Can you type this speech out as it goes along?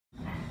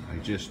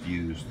just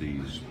used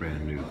these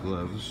brand new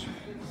gloves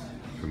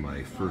for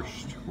my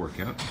first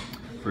workout.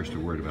 First, a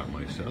word about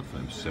myself.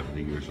 I'm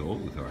 70 years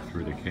old with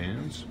arthritic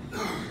hands.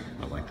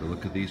 I like the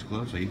look of these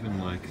gloves. I even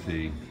like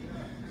the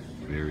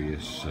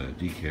various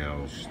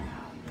decals.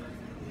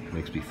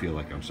 Makes me feel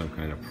like I'm some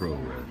kind of pro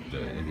at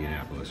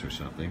Indianapolis or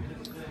something.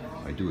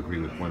 I do agree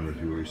with one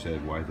reviewer who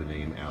said, why the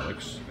name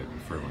Alex? I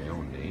prefer my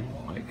own name,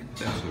 Mike.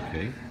 That's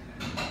okay.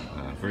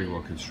 Very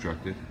well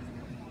constructed,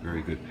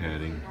 very good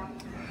padding,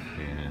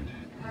 and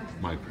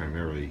my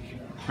primary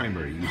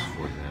use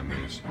for them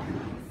is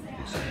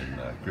in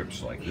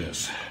grips like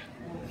this.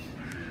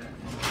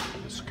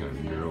 This kind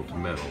of metal to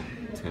metal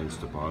tends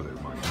to bother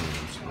my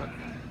hands, but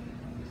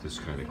with this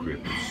kind of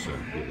grip, it's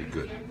really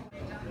good.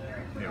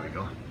 There we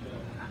go.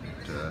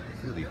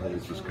 It really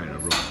holds this kind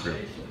of rope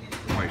grip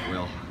quite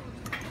well,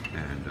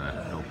 and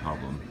no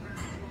problem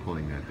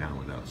pulling that down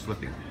without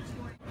slipping.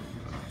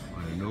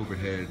 On an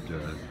overhead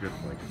grip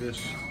like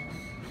this,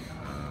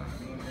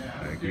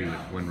 I agree with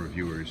one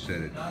reviewer who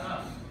said it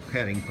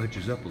padding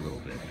punches up a little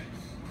bit,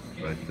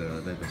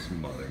 but that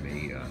doesn't bother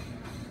me.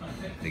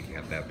 I think you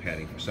have to have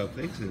padding for some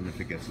things, and if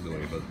it gets in the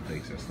way of other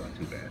things, that's not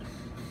too bad.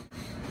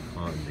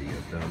 On the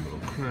abdominal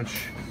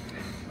crunch,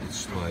 it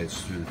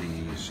slides through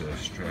these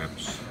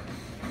straps.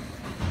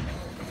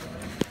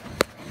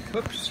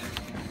 Whoops!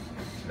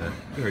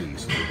 Very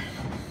easily.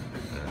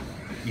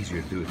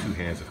 Easier to do with two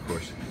hands, of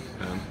course,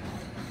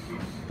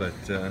 but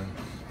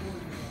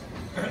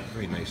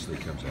very nicely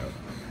comes out.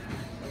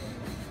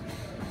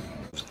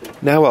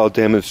 Now I'll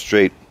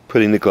demonstrate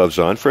putting the gloves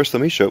on. First,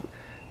 let me show.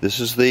 This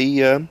is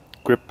the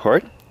grip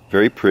part.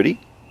 Very pretty,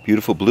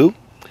 beautiful blue.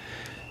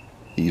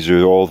 These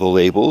are all the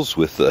labels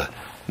with the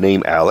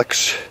name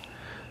Alex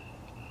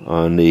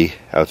on the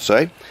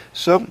outside.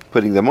 So,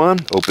 putting them on,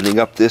 opening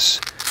up this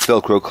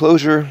Velcro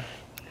closure,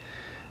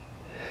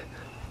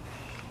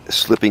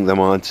 slipping them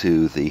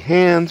onto the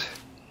hand,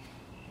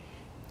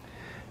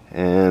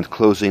 and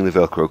closing the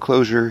Velcro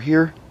closure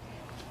here.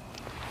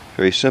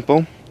 Very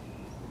simple.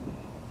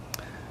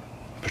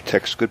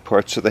 Protects good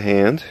parts of the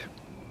hand.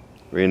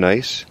 Very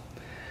nice.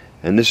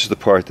 And this is the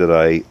part that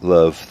I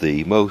love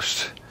the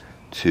most,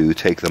 to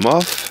take them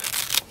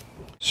off.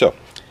 So,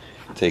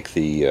 take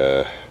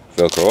the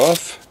Velcro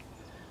off,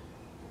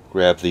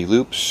 grab the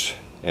loops,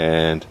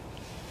 and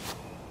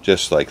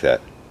just like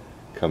that,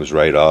 comes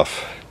right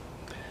off.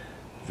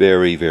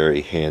 Very,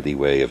 very handy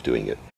way of doing it.